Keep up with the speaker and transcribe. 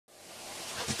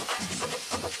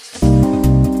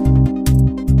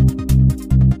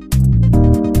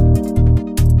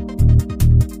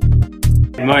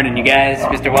Good morning, you guys.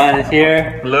 Mr. Juan is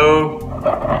here. Hello.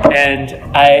 And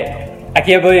I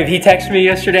can't believe he texted me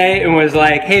yesterday and was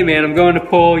like, "Hey man, I'm going to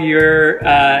pull your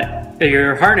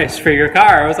harness for your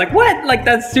car." I was like, "What?" Like,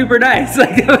 that's super nice.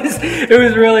 Like, it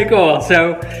was really cool.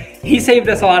 So he saved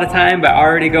us a lot of time by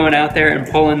already going out there and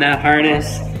pulling that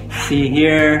harness. See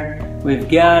here, we've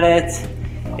got it.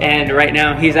 And right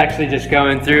now he's actually just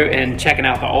going through and checking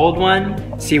out the old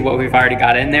one, see what we've already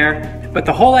got in there. But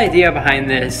the whole idea behind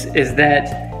this is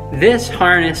that this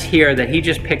harness here that he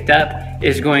just picked up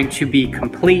is going to be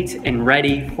complete and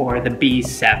ready for the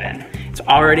B7. It's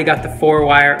already got the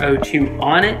 4-wire O2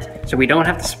 on it, so we don't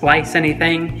have to splice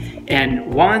anything.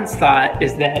 And Juan's thought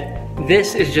is that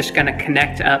this is just gonna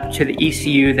connect up to the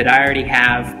ECU that I already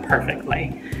have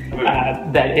perfectly.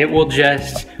 That it will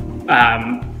just,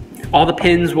 all the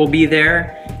pins will be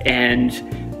there,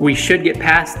 and we should get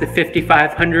past the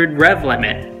 5,500 rev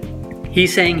limit.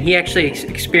 He's saying he actually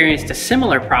experienced a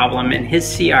similar problem in his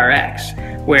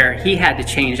CRX, where he had to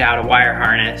change out a wire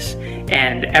harness,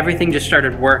 and everything just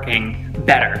started working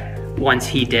better once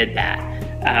he did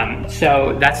that.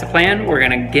 So that's the plan. We're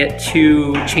gonna get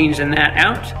to changing that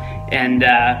out and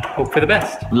hope for the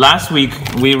best. Last week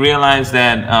we realized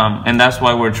that, and that's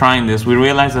why we're trying this, we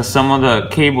realized that some of the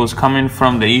cables coming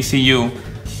from the ECU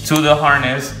to the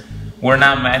harness were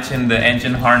not matching the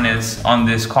engine harness on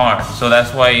this car. So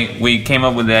that's why we came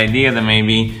up with the idea that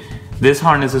maybe this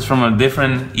harness is from a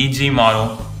different EG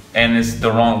model and it's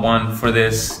the wrong one for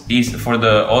this, for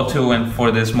the O2 and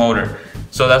for this motor.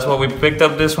 So that's why we picked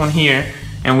up this one here,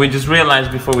 and we just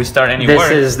realized before we start any work.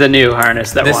 This is the new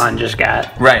harness that Juan just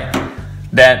got. Right.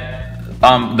 That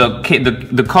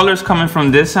the colors coming from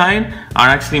this side are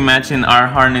actually matching our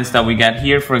harness that we got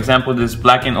here. For example, this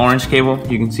black and orange cable,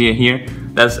 you can see it here.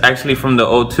 That's actually from the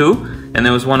O2, and it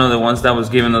was one of the ones that was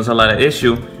giving us a lot of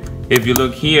issue. If you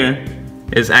look here,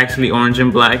 it's actually orange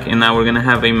and black, and now we're gonna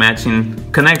have a matching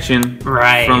connection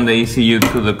from the ECU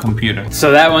to the computer.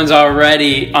 So that one's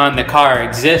already on the car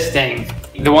existing.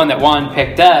 The one that Juan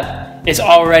picked up is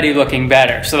already looking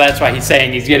better. So that's why he's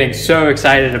saying he's getting so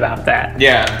excited about that.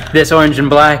 Yeah. This orange and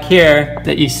black here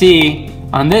that you see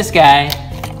on this guy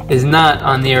is not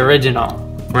on the original.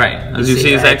 Right, as you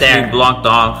see, it's right actually there. blocked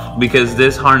off because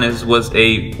this harness was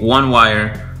a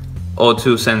 1-wire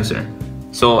O2 sensor.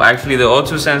 So actually the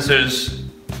O2 sensors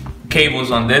cables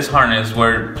on this harness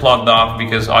were plugged off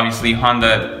because obviously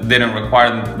Honda didn't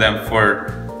require them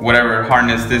for whatever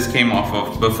harness this came off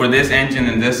of. But for this engine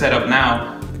and this setup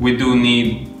now, we do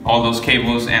need all those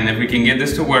cables, and if we can get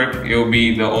this to work, it will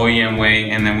be the OEM way,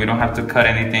 and then we don't have to cut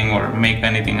anything or make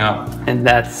anything up. And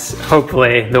that's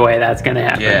hopefully the way that's gonna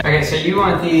happen. Yeah. Okay, so you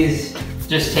want these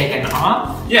just taken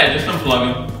off? Yeah, just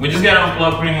unplug them. We just gotta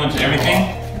unplug pretty much everything.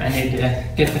 I need to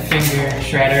get the finger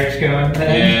shredders going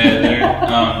then. Yeah,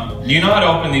 they're, you know how to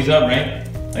open these up, right?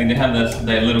 Like they have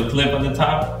that little clip at the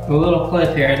top. A little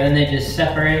clip here, then they just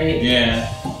separate. Yeah.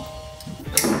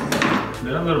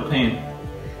 They're a little pain.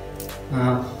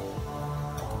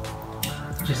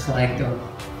 Just like the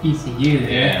ECU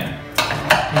there.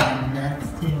 Yeah. And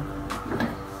nuts too.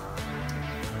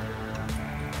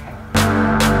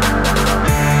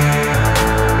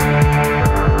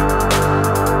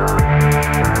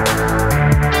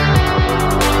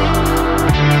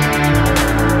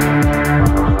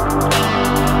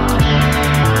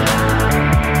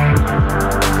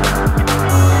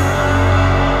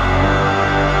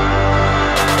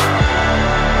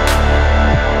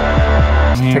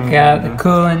 Took out the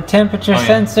coolant temperature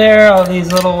sensor, all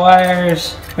these little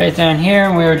wires right down here,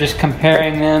 and we were just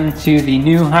comparing them to the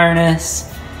new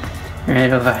harness right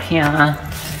over here.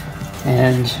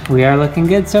 And we are looking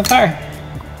good so far.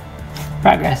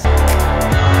 Progress.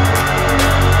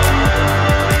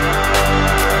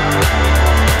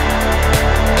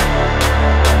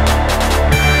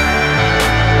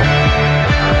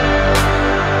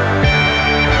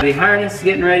 The harness is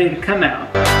getting ready to come out.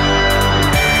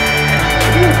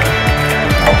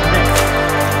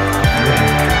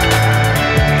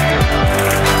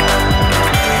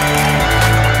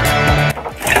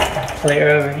 Clear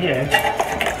over here.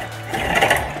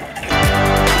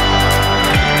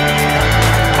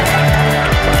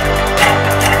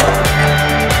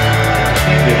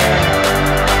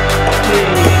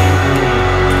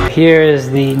 Here is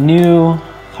the new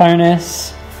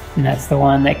harness, and that's the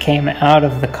one that came out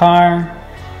of the car.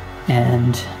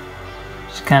 And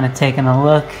just kind of taking a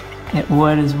look at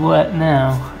what is what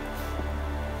now,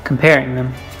 comparing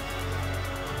them.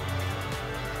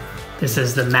 This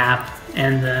is the map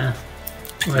and the,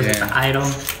 what is it, the idle?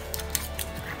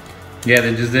 Yeah,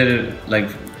 they just did it like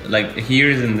like here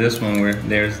is in this one where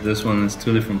there's this one that's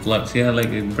 2 different plugs. See how like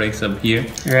it breaks up here?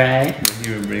 Right.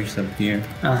 Here it breaks up here.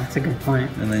 Oh, that's a good point.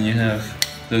 And then you have,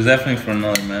 so it's definitely for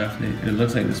another man. It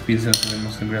looks like the speed sensor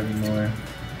must have grabbed it nowhere.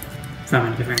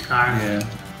 From a different car. Yeah.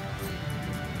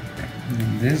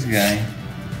 And this guy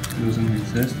doesn't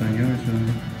exist on yours,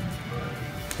 really.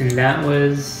 And that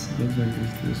was... Looks like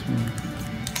it's this one.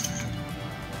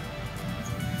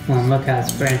 Well, look how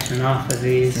it's branching off of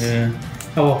these. Yeah.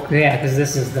 Oh, yeah, because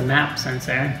this is the map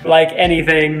sensor. Like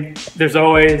anything, there's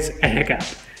always a hiccup.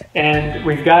 And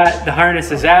we've got the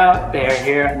harnesses out. They are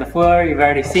here on the floor, you've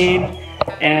already seen.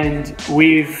 And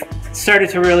we've started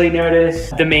to really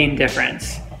notice the main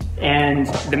difference. And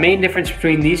the main difference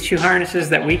between these two harnesses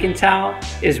that we can tell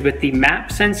is with the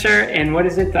map sensor and what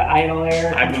is it, the idle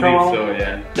air control? I believe so,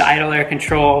 yeah. The idle air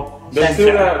control The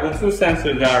sensor. two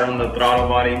sensors that are on the throttle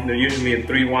body, they're usually a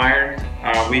 3-wire.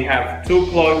 We have 2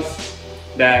 plugs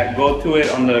that go to it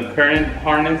on the current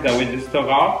harness that we just took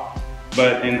off.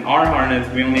 But in our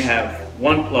harness, we only have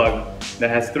 1 plug that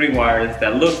has 3 wires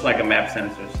that looks like a map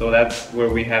sensor. So that's where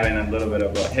we're having a little bit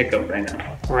of a hiccup right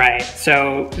now. Right,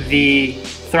 so the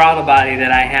throttle body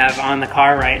that I have on the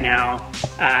car right now,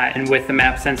 and with the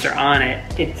map sensor on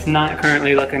it, it's not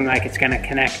currently looking like it's gonna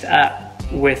connect up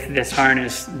with this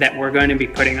harness that we're going to be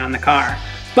putting on the car.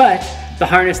 But the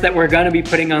harness that we're going to be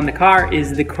putting on the car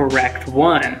is the correct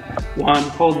one.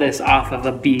 Juan pulled this off of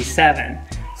a B7.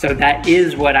 So that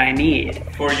is what I need.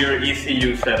 For your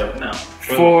ECU setup now.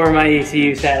 For my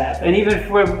ECU setup. And even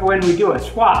for when we do a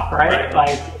swap, right?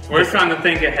 Like, we're trying to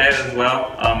think ahead as well,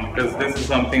 because this is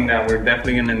something that we're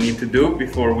definitely going to need to do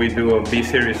before we do a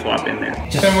B-series swap in there.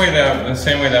 The same way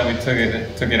that we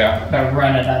took it out. But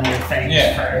run it under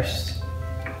things first.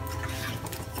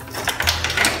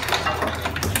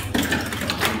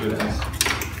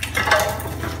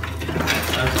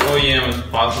 As OEM as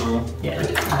possible. Yeah,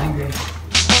 I agree.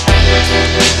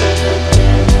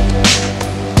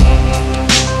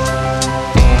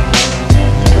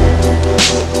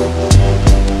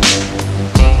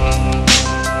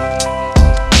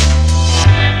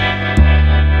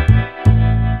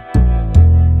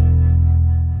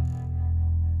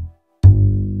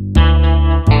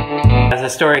 As the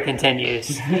story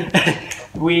continues,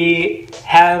 we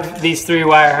have these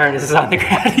 3-wire harnesses on the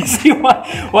ground. You see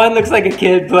one looks like a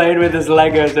kid playing with his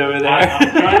Legos over there.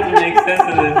 I'm trying to make sense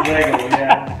of this Lego,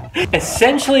 yeah.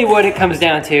 Essentially what it comes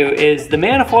down to is the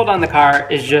manifold on the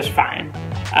car is just fine.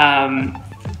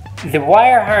 The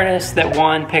wire harness that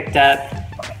Juan picked up,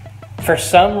 for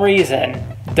some reason,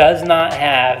 does not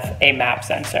have a map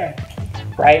sensor,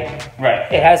 right?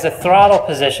 Right. It has a throttle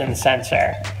position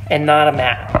sensor and not a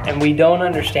map, and we don't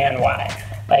understand why.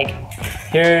 Like,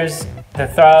 here's the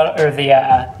throttle, or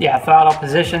the throttle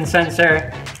position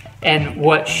sensor, and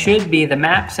what should be the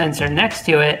map sensor next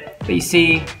to it. But you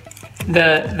see,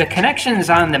 the connections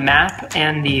on the map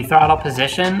and the throttle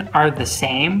position are the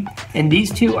same, and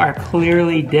these two are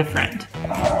clearly different.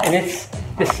 And it's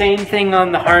the same thing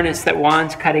on the harness that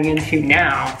Juan's cutting into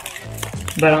now,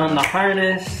 but on the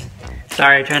harness,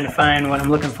 sorry, trying to find what I'm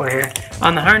looking for here.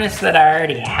 On the harness that I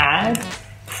already had,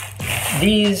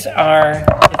 these are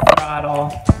the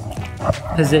throttle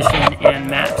position and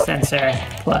map sensor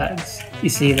plugs. You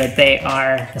see that they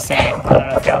are the same. I don't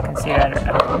know if y'all can see that or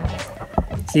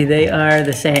not. See, they are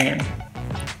the same.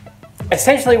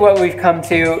 Essentially what we've come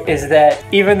to is that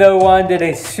even though Juan did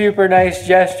a super nice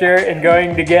gesture in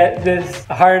going to get this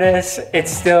harness, it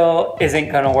still isn't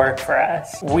gonna work for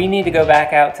us. We need to go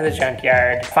back out to the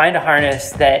junkyard, find a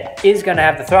harness that is gonna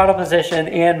have the throttle position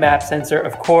and map sensor,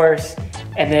 of course,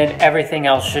 and then everything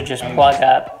else should just plug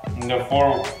up. The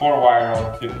 4-wire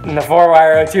O2. And the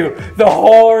 4-wire O2. The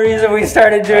whole reason we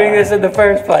started doing this in the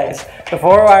first place. The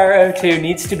 4-wire O2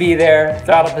 needs to be there,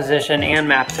 throttle position and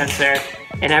map sensor,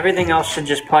 and everything else should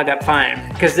just plug up fine.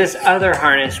 Because this other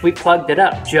harness, we plugged it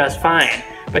up just fine.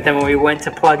 But then when we went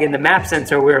to plug in the map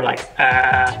sensor, we were like,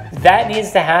 that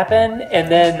needs to happen. And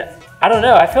then, I don't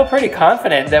know, I feel pretty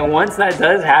confident that once that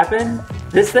does happen,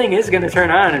 this thing is gonna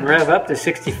turn on and rev up to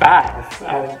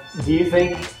 65. Do you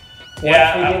think?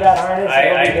 Yeah, once we get that harness,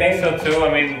 I think so too. I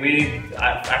mean, we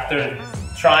after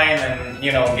trying and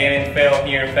getting fail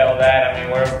here, fail that. I mean,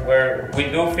 we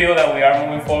do feel that we are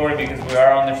moving forward because we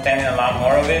are understanding a lot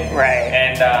more of it. Right.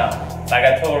 And like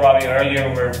I told Robbie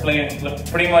earlier, we're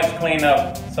pretty much cleaning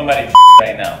up somebody's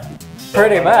right now. So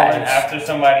pretty much. After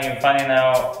somebody and finding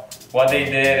out what they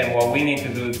did and what we need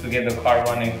to do to get the car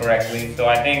running correctly. So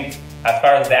I think as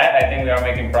far as that, I think we are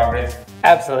making progress.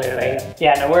 Absolutely.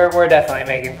 Yeah, no, we're definitely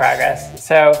making progress.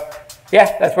 So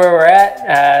yeah, that's where we're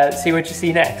at. See what you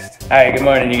see next. All right, good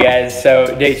morning, you guys. So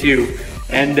day 2.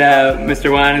 And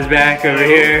Mr. Juan is back over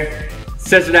here.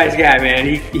 Such a nice guy, man.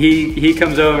 He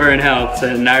comes over and helps,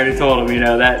 and I already told him, you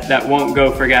know, that won't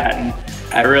go forgotten.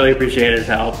 I really appreciate his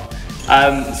help.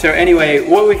 So anyway,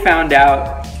 what we found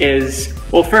out is,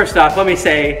 well, first off, let me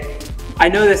say, I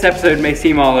know this episode may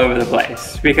seem all over the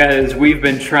place because we've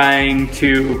been trying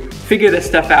to figure this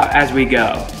stuff out as we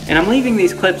go. And I'm leaving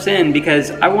these clips in because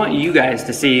I want you guys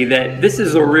to see that this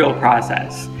is a real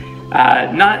process.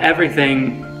 Not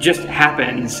everything just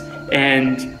happens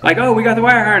and like, oh, we got the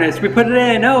wire harness, we put it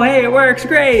in, oh, hey, it works,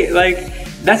 great. Like,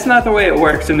 that's not the way it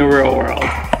works in the real world.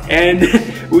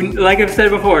 And like I've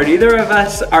said before, neither of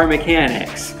us are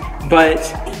mechanics, but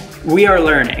we are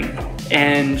learning.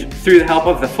 And through the help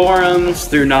of the forums,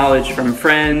 through knowledge from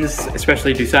friends,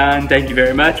 especially Dusan, thank you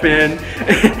very much, man,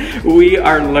 we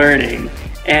are learning.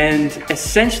 And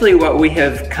essentially what we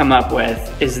have come up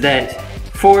with is that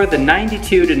for the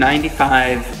 92 to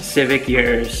 95 Civic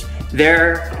years,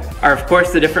 there are of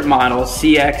course the different models,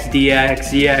 CX, DX,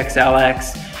 ZX,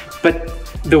 LX, but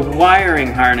the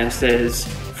wiring harnesses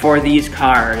for these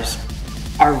cars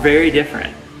are very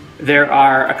different. There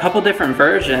are a couple different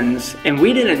versions, and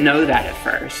we didn't know that at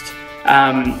first.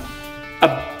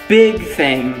 A big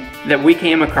thing that we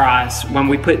came across when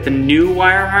we put the new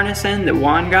wire harness in that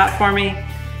Juan got for me,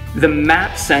 the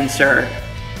map sensor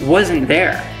wasn't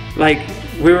there. Like,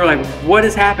 we were like, what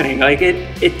is happening? Like,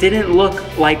 it didn't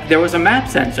look like there was a map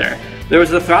sensor. There was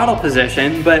the throttle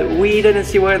position, but we didn't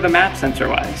see where the map sensor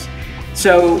was.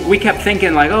 So we kept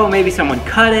thinking like, oh, maybe someone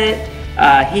cut it.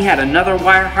 He had another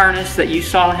wire harness that you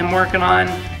saw him working on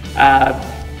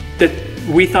that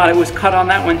we thought it was cut on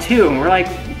that one too. And we're like,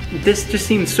 this just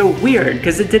seems so weird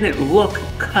because it didn't look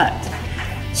cut.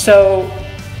 So,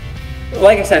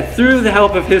 like I said, through the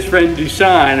help of his friend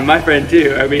Dusan and my friend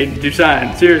too, I mean,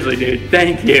 Dusan, seriously dude,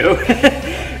 thank you.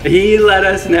 He let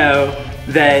us know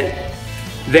that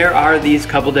there are these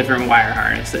couple different wire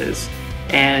harnesses.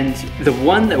 And the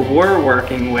one that we're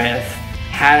working with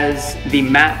has the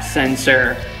map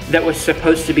sensor that was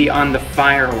supposed to be on the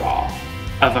firewall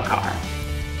of a car,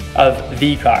 of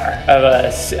the car,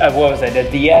 of what was it, a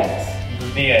DX?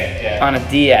 DX, yeah. On a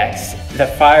DX,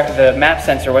 the map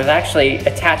sensor was actually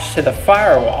attached to the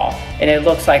firewall, and it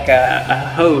looks like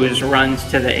a hose runs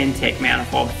to the intake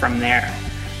manifold from there.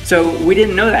 So we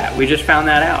didn't know that, we just found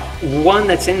that out. One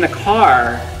that's in the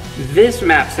car, this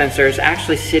map sensor is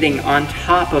actually sitting on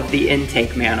top of the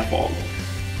intake manifold.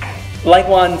 Like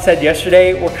Juan said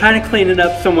yesterday, we're kind of cleaning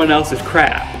up someone else's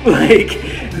crap. Like,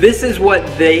 this is what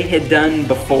they had done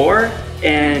before,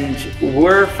 and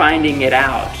we're finding it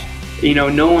out. You know,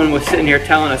 no one was sitting here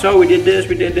telling us, oh, we did this,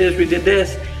 we did this, we did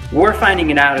this. We're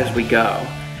finding it out as we go.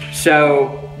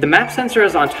 So the map sensor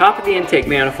is on top of the intake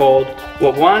manifold.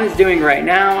 What Juan is doing right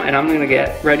now, and I'm gonna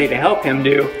get ready to help him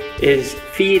do, is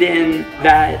feed in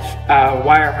that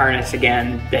wire harness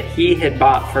again that he had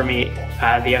bought for me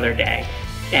the other day.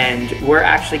 And we're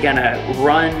actually gonna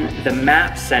run the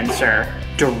map sensor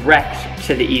direct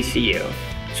to the ECU.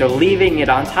 So leaving it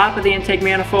on top of the intake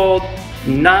manifold,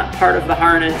 not part of the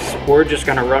harness, we're just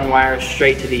gonna run wires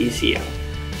straight to the ECU.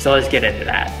 So let's get into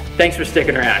that. Thanks for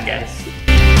sticking around, guys.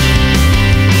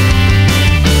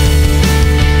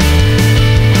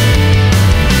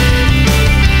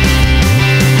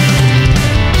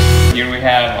 We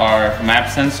have our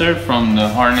map sensor from the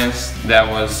harness that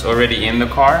was already in the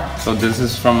car. So this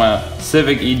is from a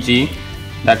Civic EG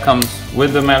that comes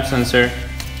with the map sensor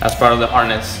as part of the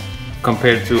harness,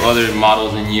 compared to other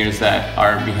models and years that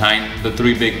are behind the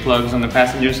 3 big plugs on the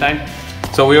passenger side.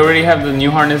 So we already have the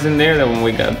new harness in there that when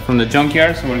we got from the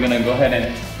junkyard. So we're gonna go ahead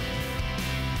and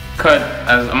cut,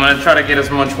 I'm gonna try to get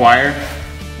as much wire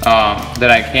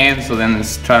that I can, so then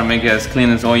let's try to make it as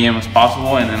clean as OEM as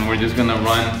possible, and then we're just gonna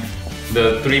run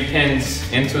the 3 pins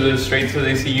straight to the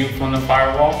ECU from the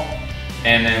firewall,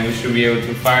 and then we should be able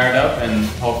to fire it up, and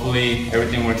hopefully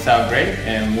everything works out great,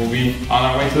 and we'll be on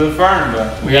our way to the firm.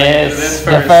 But we gotta do this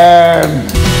first. The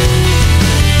firm.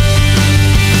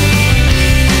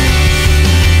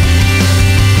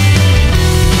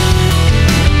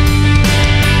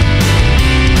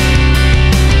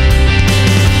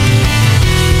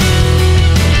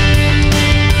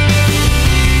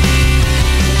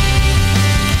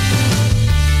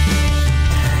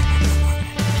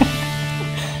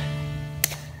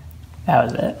 That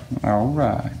was it. All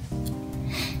right.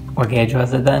 What gauge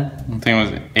was it then? I think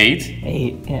it was 8.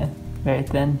 8, yeah, very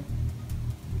thin.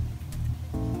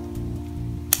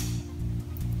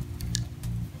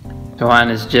 Juan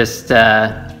is just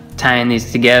tying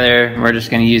these together. We're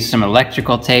just going to use some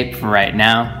electrical tape for right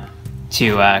now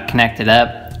to connect it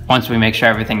up. Once we make sure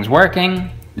everything's working,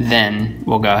 then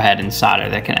we'll go ahead and solder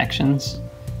the connections.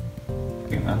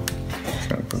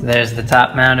 So there's the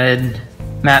top mounted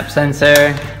map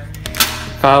sensor.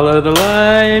 Follow the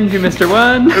line to Mr.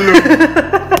 One.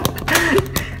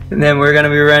 And then we're gonna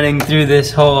be running through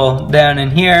this hole down in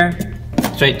here,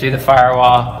 straight through the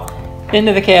firewall,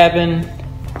 into the cabin,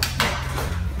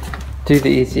 to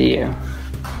the ECU.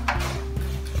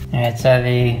 All right, so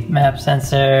the map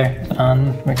sensor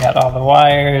on, we got all the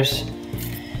wires.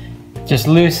 Just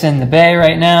loose in the bay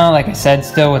right now, like I said,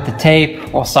 still with the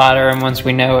tape. We'll solder them once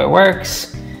we know it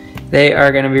works. They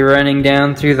are gonna be running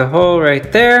down through the hole right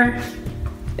there.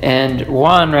 And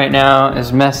Juan right now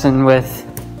is messing with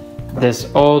this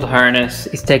old harness.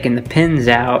 He's taking the pins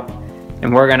out,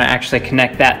 and we're gonna actually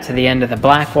connect that to the end of the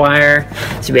black wire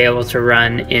to be able to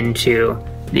run into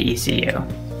the ECU.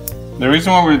 The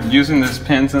reason why we're using these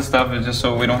pins and stuff is just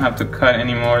so we don't have to cut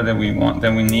any more than we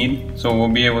need. So we'll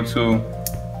be able to,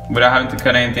 without having to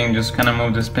cut anything, just kind of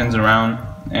move these pins around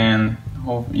and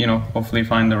hopefully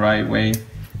find the right way.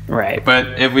 Right.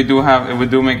 But if we do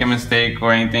make a mistake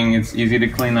or anything, it's easy to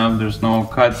clean up. There's no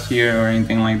cuts here or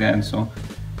anything like that. So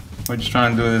we're just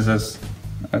trying to do this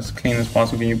as clean as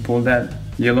possible. Can you pull that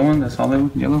yellow one? That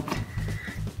solid yellow?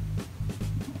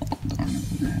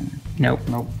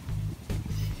 Nope.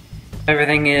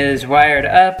 Everything is wired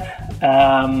up.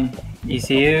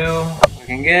 ECU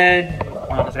looking good.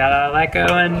 Juan's got all that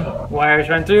going. Wires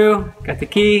run through. Got the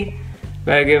key.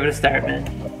 Better give it a start, man.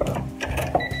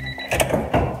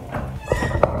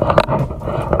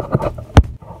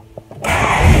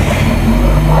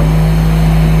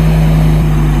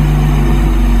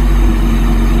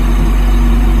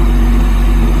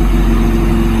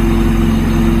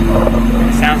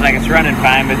 Sounds like it's running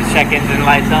fine, but the check engine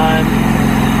light's on.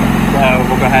 So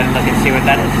we'll go ahead and look and see what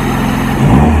that is.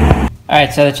 All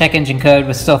right, so the check engine code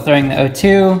was still throwing the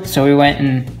O2. So we went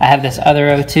and I have this other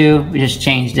O2. We just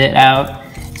changed it out.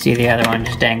 See the other one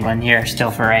just dangling here still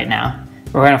for right now.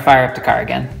 We're gonna fire up the car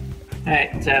again. All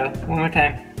right, so one more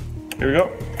time. Here we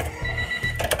go.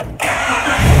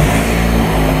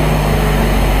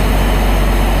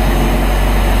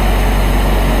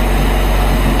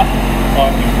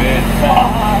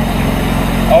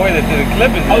 Oh wait, the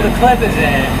clip is in. Oh, the clip is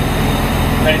in.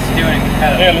 But it's doing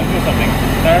pedal. Here, let's do something.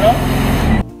 Turn it off.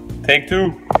 Take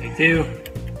two. Take two.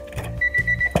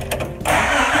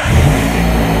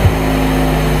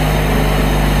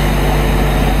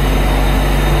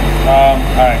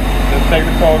 Alright, let's take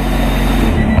the code.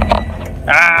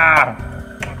 Ah!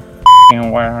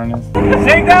 F***ing wire harness.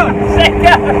 Shake down!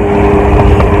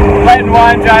 Letting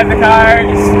Juan drive the car.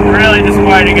 He's really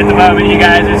disappointing at the moment. You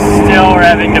guys are still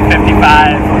revving to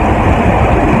 55.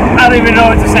 I don't even know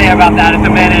what to say about that at the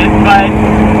minute, but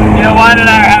you know, Juan and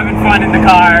I are having fun in the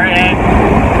car, and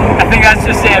I think that's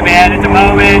just it, man. At the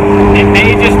moment, it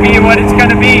may just be what it's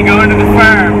gonna be going to the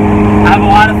firm. I have a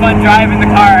lot of fun driving the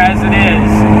car as it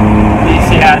is.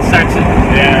 Yeah, it starts to,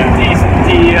 there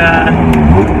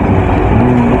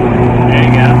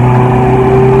you go.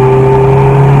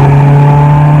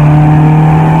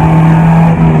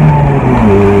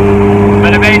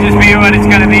 But it may just be what it's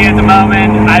gonna be at the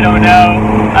moment. I don't know.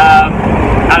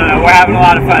 I don't know. We're having a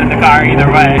lot of fun in the car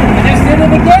either way. I just did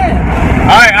it again.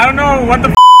 Alright, I don't know what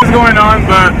the is going on,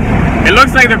 but it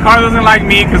looks like the car doesn't like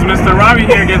me because Mr. Robbie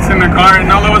here gets in the car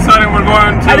and all of a sudden we're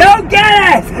going to... I don't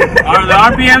get it! The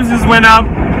RPMs just went up.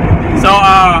 So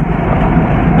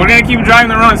we're going to keep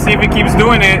driving around, see if it keeps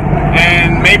doing it.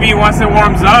 And maybe once it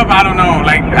warms up, I don't know.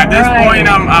 Like at this point,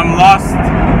 I'm lost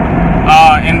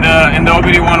in the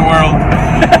OBD1 world.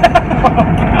 Oh,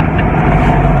 God.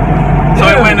 So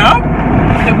it went up?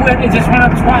 It just went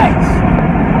up twice.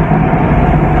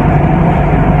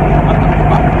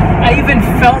 I even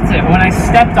felt it when I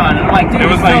stepped on it. I'm like, dude, it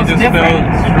was it like feels just different.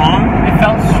 felt strong? It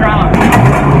felt strong.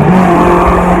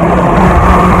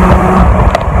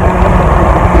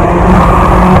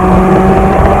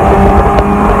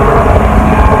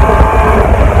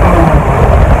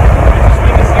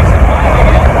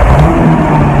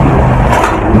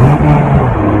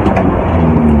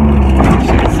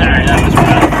 Sorry, that was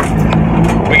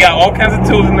rough. We got all kinds of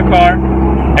tools in the car.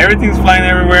 Everything's flying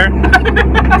everywhere.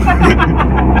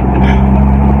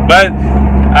 But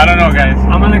I don't know, guys.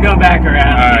 I'm gonna go back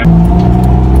around. All right.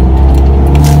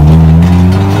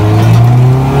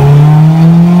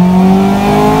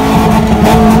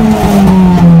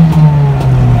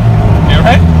 You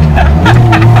right?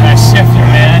 That shifter,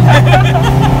 man.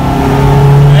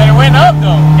 And it went up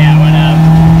though. Yeah, it went up.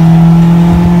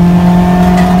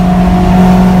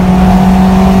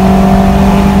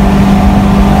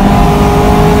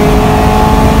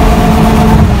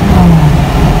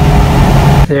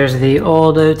 There's the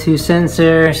old O2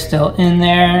 sensor still in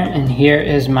there, and here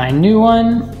is my new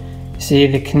one. See,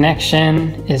 the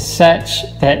connection is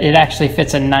such that it actually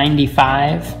fits a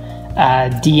 95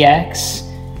 DX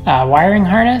wiring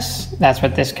harness. That's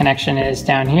what this connection is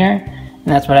down here, and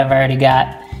that's what I've already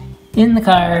got in the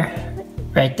car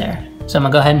right there. So I'm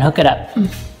gonna go ahead and hook it up.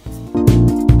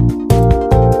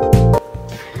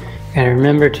 Gotta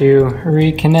remember to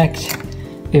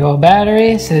reconnect the old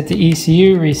battery so that the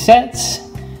ECU resets.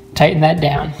 Tighten that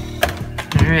down.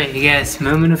 All right, you guys,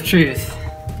 moment of truth.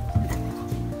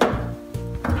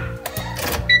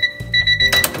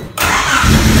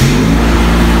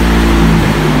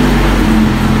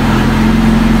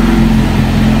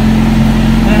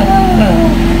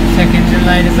 Check engine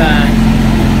light is on.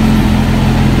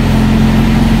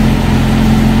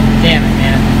 Damn it,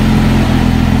 man.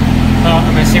 Oh,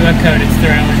 I'm gonna see what code it's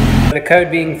throwing. The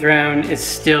code being thrown is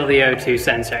still the O2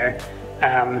 sensor.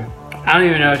 I don't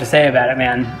even know what to say about it,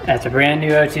 man. It's a brand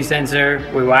new O2 sensor.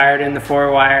 We wired in the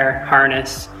 4-wire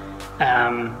harness.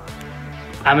 I'm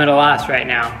at a loss right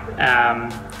now.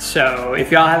 So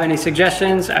if y'all have any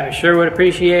suggestions, I sure would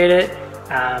appreciate it.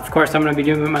 Of course, I'm gonna be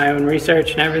doing my own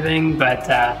research and everything, but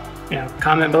you know,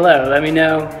 comment below. Let me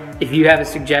know if you have a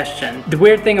suggestion. The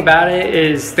weird thing about it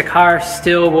is the car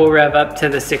still will rev up to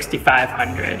the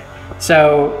 6,500.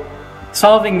 So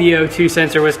solving the O2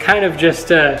 sensor was kind of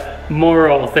just a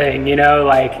moral thing, you know,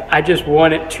 like I just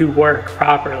want it to work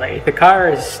properly. The car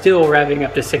is still revving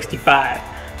up to 65,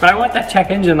 but I want that check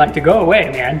engine light to go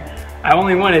away, man. I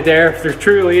only want it there if there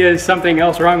truly is something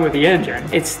else wrong with the engine.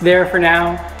 It's there for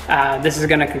now. This is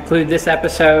gonna conclude this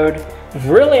episode.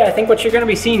 Really, I think what you're gonna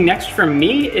be seeing next from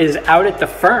me is out at the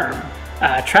firm.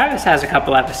 Travis has a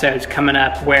couple episodes coming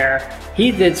up where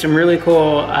he did some really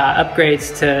cool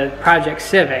upgrades to Project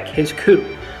Civic, his coupe.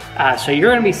 So you're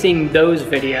gonna be seeing those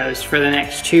videos for the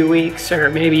next 2 weeks or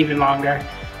maybe even longer.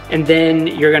 And then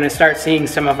you're gonna start seeing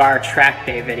some of our track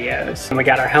day videos. And we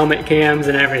got our helmet cams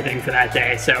and everything for that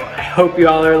day. So I hope you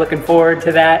all are looking forward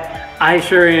to that. I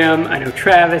sure am. I know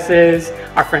Travis is.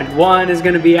 Our friend Juan is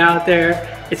gonna be out there.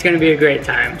 It's gonna be a great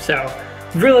time. So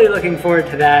really looking forward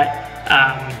to that.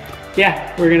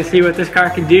 Yeah, we're gonna see what this car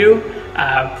can do.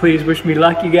 Please wish me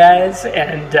luck, you guys.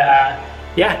 And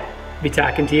yeah, be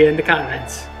talking to you in the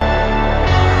comments.